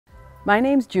My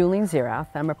name's Juleen Zierath.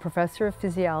 I'm a professor of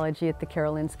physiology at the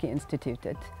Karolinska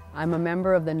Institutet. I'm a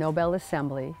member of the Nobel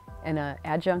Assembly and an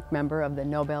adjunct member of the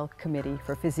Nobel Committee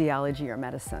for Physiology or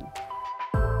Medicine.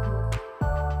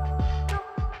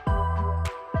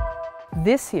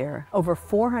 This year, over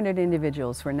 400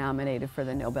 individuals were nominated for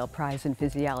the Nobel Prize in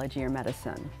Physiology or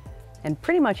Medicine. And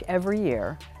pretty much every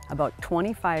year, about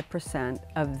 25%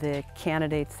 of the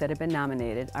candidates that have been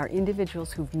nominated are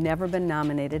individuals who've never been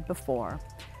nominated before.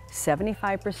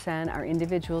 75% are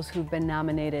individuals who've been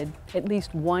nominated at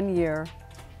least 1 year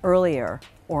earlier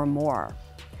or more.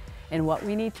 And what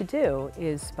we need to do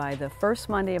is, by the first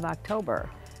Monday of October,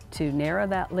 to narrow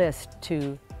that list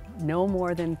to no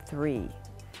more than 3.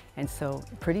 And so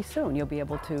pretty soon you'll be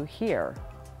able to hear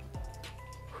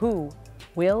who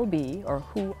will be or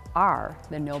who are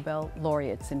the Nobel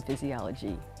laureates in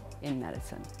physiology in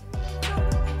medicine.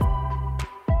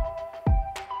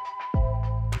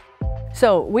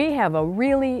 So we have a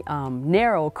really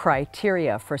narrow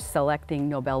criteria for selecting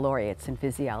Nobel laureates in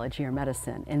physiology or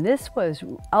medicine, and this was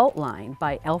outlined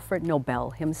by Alfred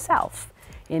Nobel himself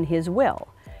in his will.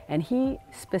 And he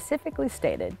specifically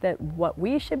stated that what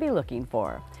we should be looking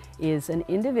for is an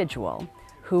individual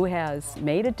who has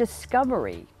made a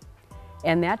discovery,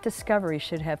 and that discovery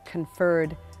should have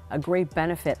conferred a great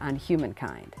benefit on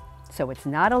humankind. So it's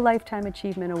not a Lifetime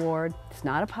Achievement Award, it's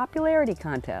not a popularity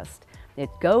contest. It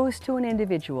goes to an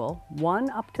individual, 1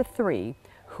 up to 3,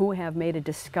 who have made a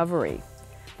discovery.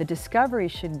 The discovery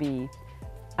should be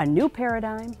a new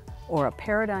paradigm or a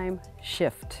paradigm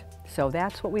shift. So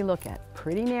that's what we look at.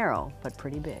 Pretty narrow, but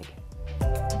pretty big.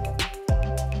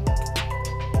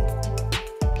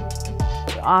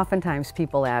 Oftentimes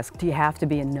people ask, do you have to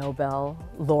be a Nobel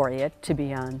laureate to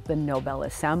be on the Nobel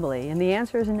Assembly? And the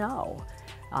answer is no.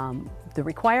 The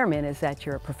requirement is that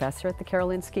you're a professor at the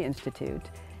Karolinska Institute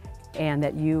and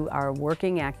that you are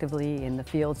working actively in the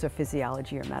fields of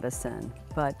physiology or medicine.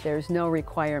 But there's no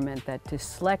requirement that to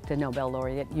select a Nobel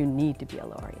laureate, you need to be a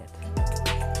laureate.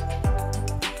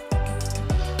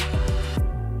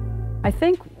 I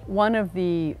think one of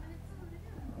the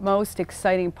most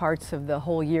exciting parts of the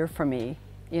whole year for me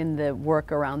in the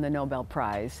work around the Nobel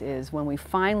Prize is when we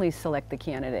finally select the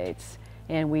candidates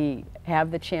and we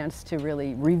have the chance to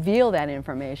really reveal that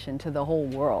information to the whole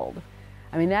world.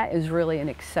 I mean, that is really an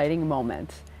exciting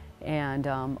moment, and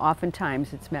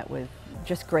oftentimes it's met with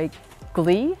just great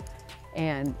glee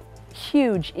and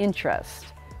huge interest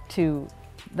to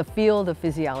the field of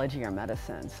physiology or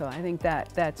medicine. So I think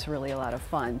that's really a lot of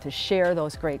fun to share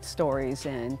those great stories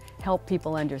and help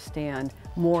people understand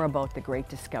more about the great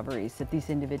discoveries that these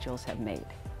individuals have made.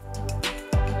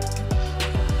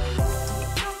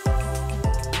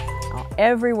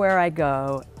 Everywhere I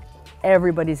go,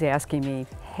 everybody's asking me,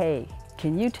 hey,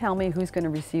 can you tell me who's going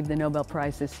to receive the Nobel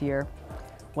Prize this year?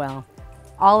 Well,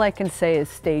 all I can say is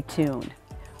stay tuned.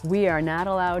 We are not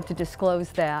allowed to disclose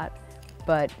that,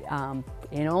 but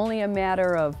in only a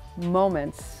matter of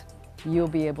moments, you'll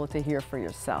be able to hear for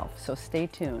yourself. So stay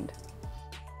tuned.